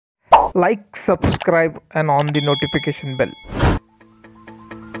Like, subscribe, and on the notification bell.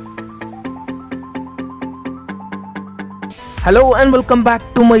 Hello and welcome back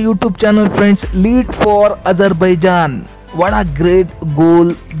to my YouTube channel, friends. Lead for Azerbaijan. What a great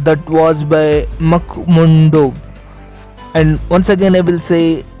goal that was by Mahmudov. And once again I will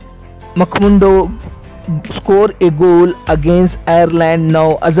say Mahmudov score a goal against Ireland.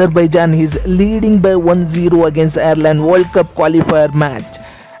 Now Azerbaijan is leading by 1-0 against Ireland World Cup qualifier match.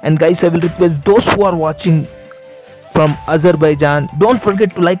 And guys, I will request those who are watching from Azerbaijan, don't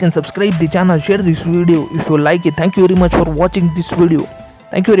forget to like and subscribe the channel, share this video if you like it. Thank you very much for watching this video.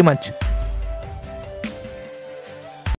 Thank you very much.